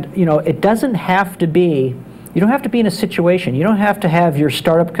it doesn't have to be, you don't have to be in a situation, you don't have to have your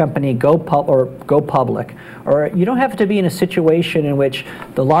startup company go public, or you don't have to be in a situation in which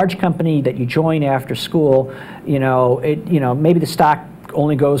the large company that you join after school, maybe the stock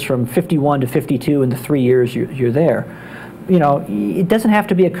only goes from 51 to 52 in the 3 years you're there. It doesn't have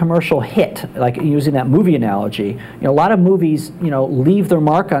to be a commercial hit, like using that movie analogy. A lot of movies, leave their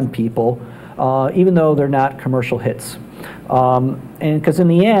mark on people, even though they're not commercial hits. And because in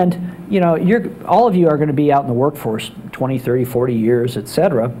the end, all of you are going to be out in the workforce 20, 30, 40 years, et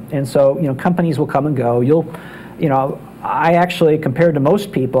cetera. And so, companies will come and go. I actually, compared to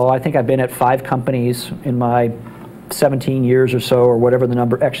most people, I think I've been at 5 companies in my 17 years or so, or whatever the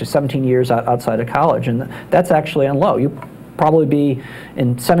number, actually 17 years outside of college, and that's actually on low. You probably be,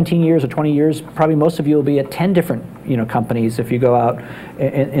 in 17 years or 20 years, probably most of you will be at 10 different companies if you go out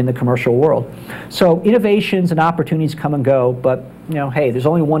in the commercial world. So innovations and opportunities come and go, but hey, there's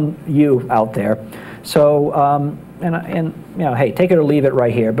only one you out there. So hey, take it or leave it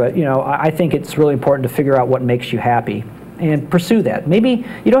right here. But I think it's really important to figure out what makes you happy and pursue that. Maybe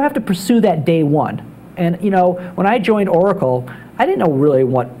you don't have to pursue that day one. And when I joined Oracle, I didn't know really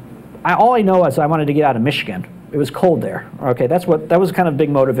all I know is I wanted to get out of Michigan. It was cold there. Okay, that was kind of big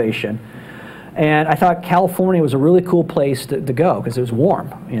motivation. And I thought California was a really cool place to go because it was warm.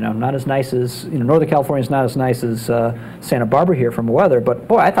 Not as nice as, Northern California is not as nice as Santa Barbara here from weather, but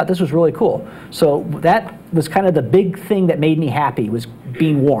boy, I thought this was really cool. So that was kind of the big thing that made me happy, was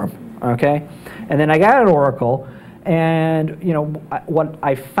being warm, okay? And then I got at Oracle, and what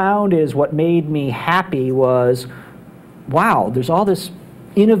I found is what made me happy was, wow, there's all this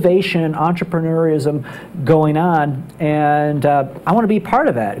innovation, entrepreneurism going on, and I want to be part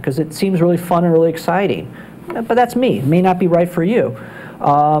of that because it seems really fun and really exciting. But that's me. It may not be right for you.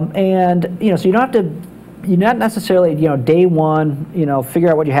 So you don't have to, you're not necessarily, day one, figure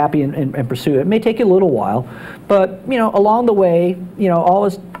out what you're happy and pursue it. It may take you a little while, but along the way,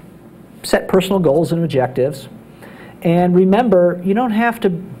 always set personal goals and objectives. And remember, you don't have to,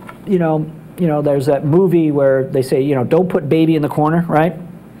 there's that movie where they say, don't put baby in the corner, right?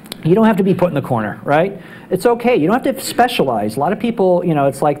 You don't have to be put in the corner, right? It's okay. You don't have to specialize. A lot of people,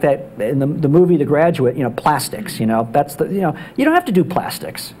 it's like that in the movie The Graduate, plastics, that's the, you don't have to do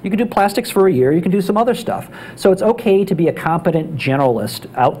plastics. You can do plastics for a year. You can do some other stuff. So it's okay to be a competent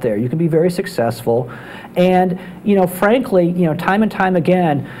generalist out there. You can be very successful. And, frankly, time and time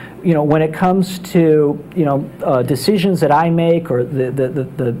again, when it comes to decisions that I make, or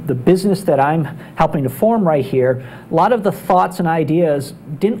the business that I'm helping to form right here, a lot of the thoughts and ideas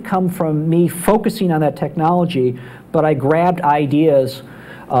didn't come from me focusing on that technology, but I grabbed ideas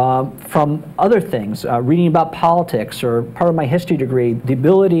from other things, reading about politics, or part of my history degree, the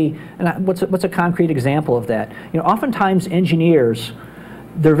ability, and what's a concrete example of that? Oftentimes engineers,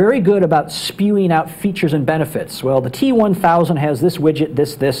 they're very good about spewing out features and benefits. Well, the T1000 has this widget,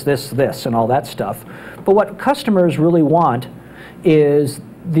 this, and all that stuff. But what customers really want is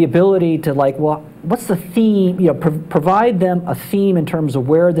the ability to, well, what's the theme? Provide them a theme in terms of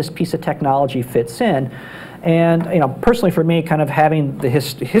where this piece of technology fits in. And personally for me, kind of having the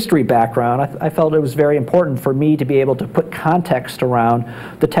history background, I felt it was very important for me to be able to put context around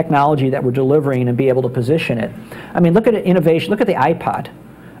the technology that we're delivering and be able to position it. I mean, look at innovation. Look at the iPod.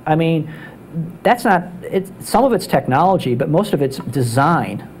 I mean, that's not, some of it's technology, but most of it's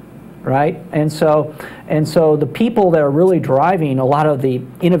design, right? And so the people that are really driving a lot of the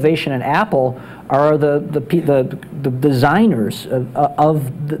innovation in Apple are the designers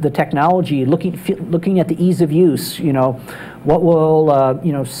of the technology, looking at the ease of use. What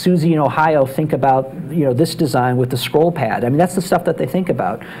will Susie in Ohio think about this design with the scroll pad? I mean, that's the stuff that they think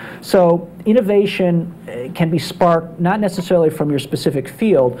about. So innovation can be sparked not necessarily from your specific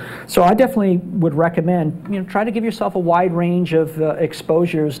field. So I definitely would recommend try to give yourself a wide range of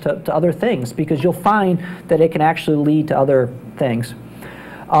exposures to other things, because you'll find that it can actually lead to other things.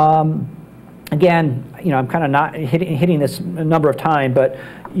 Again, I'm kind of not hitting this a number of times, but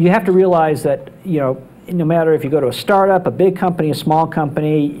you have to realize that, no matter if you go to a startup, a big company, a small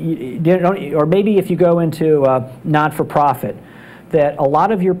company, or maybe if you go into not-for-profit, that a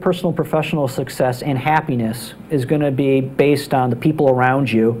lot of your personal professional success and happiness is going to be based on the people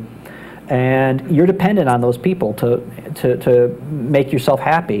around you, and you're dependent on those people to make yourself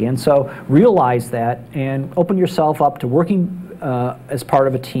happy. And so realize that and open yourself up to working as part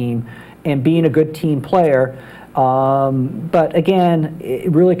of a team and being a good team player. But again,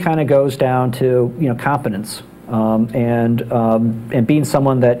 it really kind of goes down to competence and being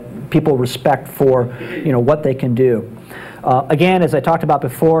someone that people respect for what they can do. Again, as I talked about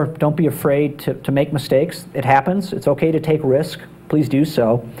before, don't be afraid to make mistakes. It happens. It's okay to take risk. Please do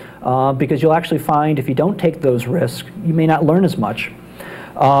so, because you'll actually find if you don't take those risks, you may not learn as much.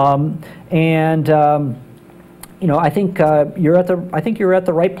 I think you're at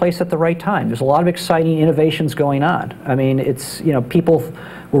the right place at the right time. There's a lot of exciting innovations going on. I mean, it's people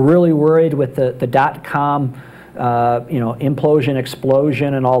were really worried with the .com implosion,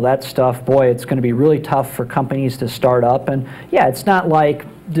 explosion, and all that stuff. Boy, it's going to be really tough for companies to start up. And yeah, it's not like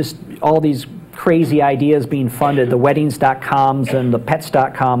just all these crazy ideas being funded, the weddings.coms and the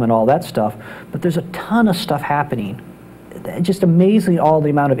pets.com and all that stuff. But there's a ton of stuff happening. Just amazing, all the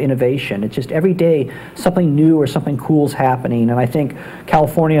amount of innovation. It's just every day something new or something cool is happening. And I think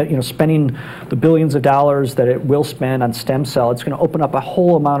California, spending the billions of dollars that it will spend on stem cell, it's going to open up a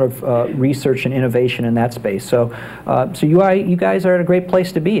whole amount of research and innovation in that space. So, you guys are at a great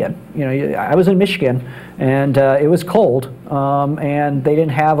place to be in. I was in Michigan, and it was cold, and they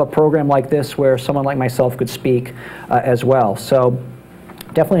didn't have a program like this where someone like myself could speak as well. So,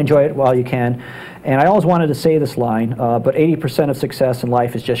 definitely enjoy it while you can. And I always wanted to say this line, but 80% of success in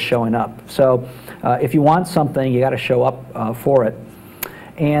life is just showing up. So if you want something, you got to show up for it.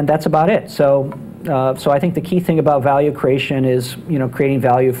 And that's about it. So I think the key thing about value creation is creating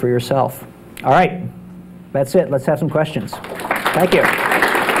value for yourself. All right, that's it. Let's have some questions. Thank you.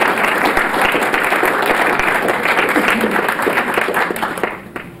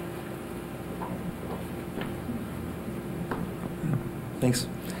 Thanks.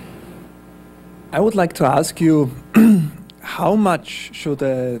 I would like to ask you, how much should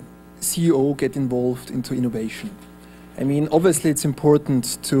a CEO get involved into innovation? I mean, obviously it's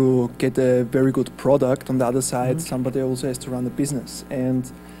important to get a very good product. On the other side, somebody also has to run a business. And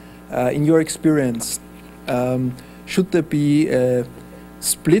in your experience, should there be a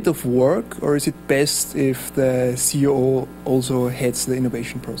split of work, or is it best if the CEO also heads the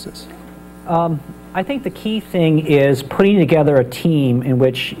innovation process? I think the key thing is putting together a team in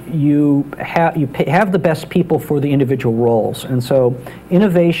which you have the best people for the individual roles. And so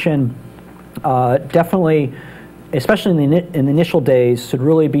innovation definitely, especially in the initial days, should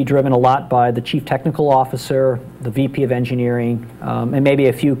really be driven a lot by the chief technical officer, the VP of engineering, and maybe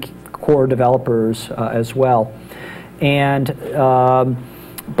a few core developers as well. And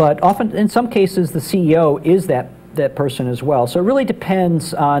but often, in some cases, the CEO is that person as well. So it really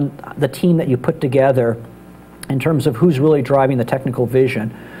depends on the team that you put together in terms of who's really driving the technical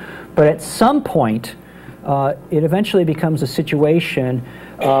vision. But at some point, it eventually becomes a situation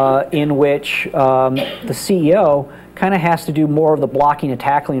in which the CEO kind of has to do more of the blocking and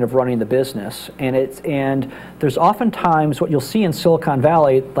tackling of running the business. And there's oftentimes what you'll see in Silicon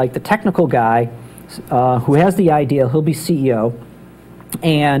Valley, like the technical guy who has the idea, he'll be CEO,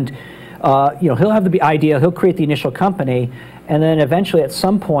 and he'll have the idea, he'll create the initial company, and then eventually at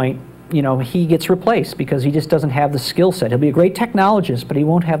some point, he gets replaced because he just doesn't have the skill set. He'll be a great technologist, but he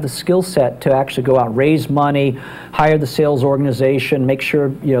won't have the skill set to actually go out and raise money, hire the sales organization, make sure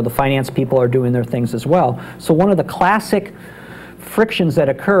the finance people are doing their things as well. So one of the classic frictions that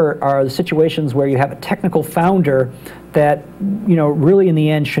occur are the situations where you have a technical founder that really in the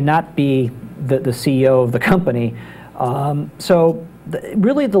end should not be the CEO of the company.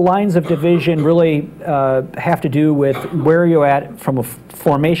 Really, the lines of division really have to do with where you're at from a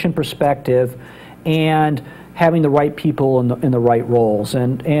formation perspective and having the right people in the right roles.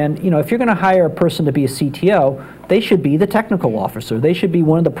 And if you're going to hire a person to be a CTO, they should be the technical officer. They should be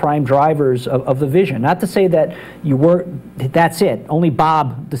one of the prime drivers of the vision. Not to say that that's it. Only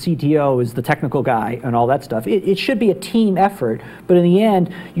Bob, the CTO, is the technical guy and all that stuff. It should be a team effort, but in the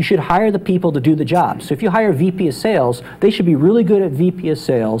end, you should hire the people to do the job. So if you hire a VP of sales, they should be really good at VP of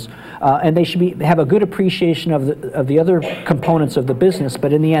sales, and they should have a good appreciation of the other components of the business,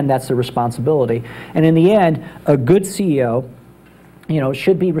 but in the end, that's the responsibility. And in the end, a good CEO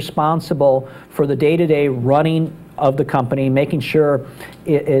should be responsible for the day-to-day running of the company, making sure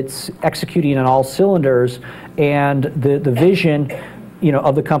it's executing on all cylinders, and the vision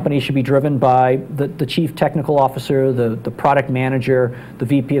of the company should be driven by the chief technical officer, the product manager, the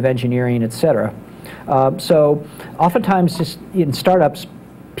VP of engineering, et cetera. So oftentimes just in startups,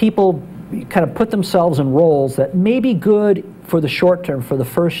 people kind of put themselves in roles that may be good for the short term, for the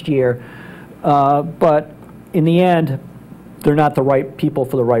first year, but in the end, they're not the right people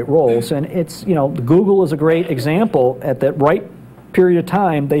for the right roles. And it's, you know, Google is a great example. At that right period of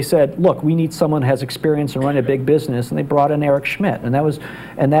time, they said, look, we need someone who has experience in running a big business, and they brought in Eric Schmidt, and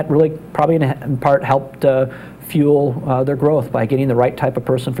that really probably in part helped fuel their growth by getting the right type of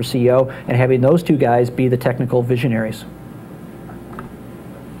person for CEO and having those two guys be the technical visionaries.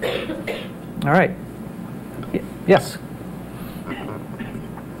 All right. Yes.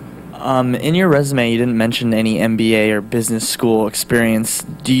 In your resume, you didn't mention any MBA or business school experience.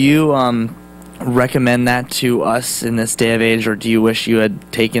 Do you recommend that to us in this day of age, or do you wish you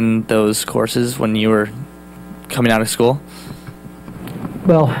had taken those courses when you were coming out of school?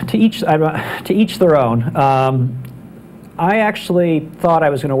 Well, to each their own. I actually thought I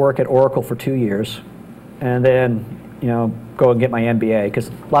was going to work at Oracle for 2 years, and then, you know, go and get my MBA, because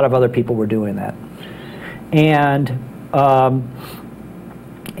a lot of other people were doing that. And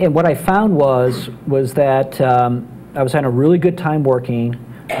what I found was that I was having a really good time working.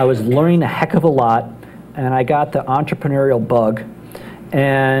 I was learning a heck of a lot, and I got the entrepreneurial bug.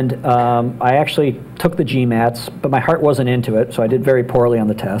 And I actually took the GMATs, but my heart wasn't into it, so I did very poorly on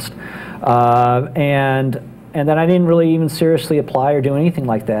the test. And then I didn't really even seriously apply or do anything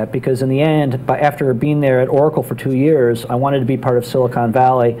like that, because in the end, after being there at Oracle for 2 years, I wanted to be part of Silicon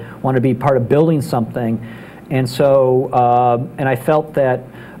Valley, wanted to be part of building something. And so, and I felt that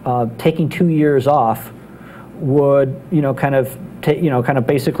taking 2 years off would, you know, kind of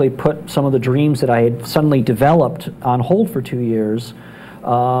basically put some of the dreams that I had suddenly developed on hold for 2 years.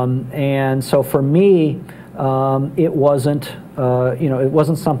 And so for me, it wasn't, you know, it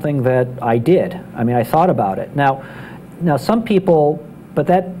wasn't something that I did. I mean, I thought about it. Now some people, but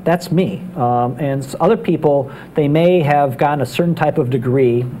that's me. And other people, they may have gotten a certain type of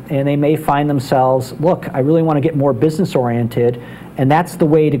degree, and they may find themselves, look, I really want to get more business oriented, and that's the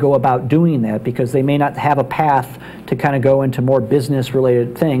way to go about doing that, because they may not have a path to kind of go into more business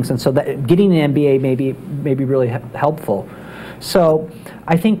related things. And so that getting an MBA may be really helpful. So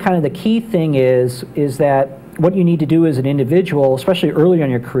I think kind of the key thing is that what you need to do as an individual, especially early on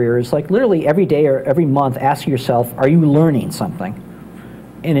in your career, is like literally every day or every month ask yourself, are you learning something?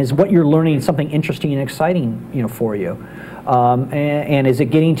 And is what you're learning something interesting and exciting, you know, for you? And is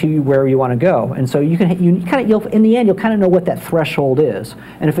it getting to you where you want to go? And so in the end, you'll kind of know what that threshold is.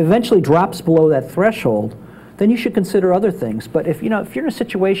 And if it eventually drops below that threshold, then you should consider other things. But if you're in a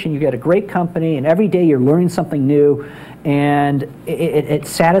situation, you get a great company, and every day you're learning something new, and it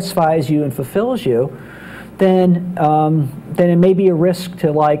satisfies you and fulfills you, then it may be a risk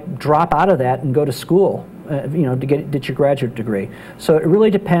to like drop out of that and go to school, you know, to get your graduate degree. So it really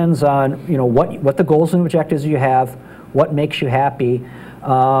depends on, you know, what the goals and objectives you have, what makes you happy, you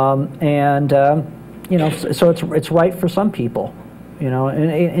know, so it's right for some people. You know,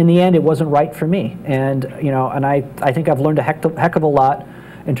 in the end, it wasn't right for me, and you know, and I think I've learned a heck of a lot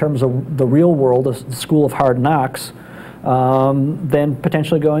in terms of the real world, the school of hard knocks, than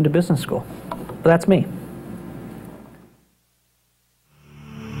potentially going to business school. But that's me.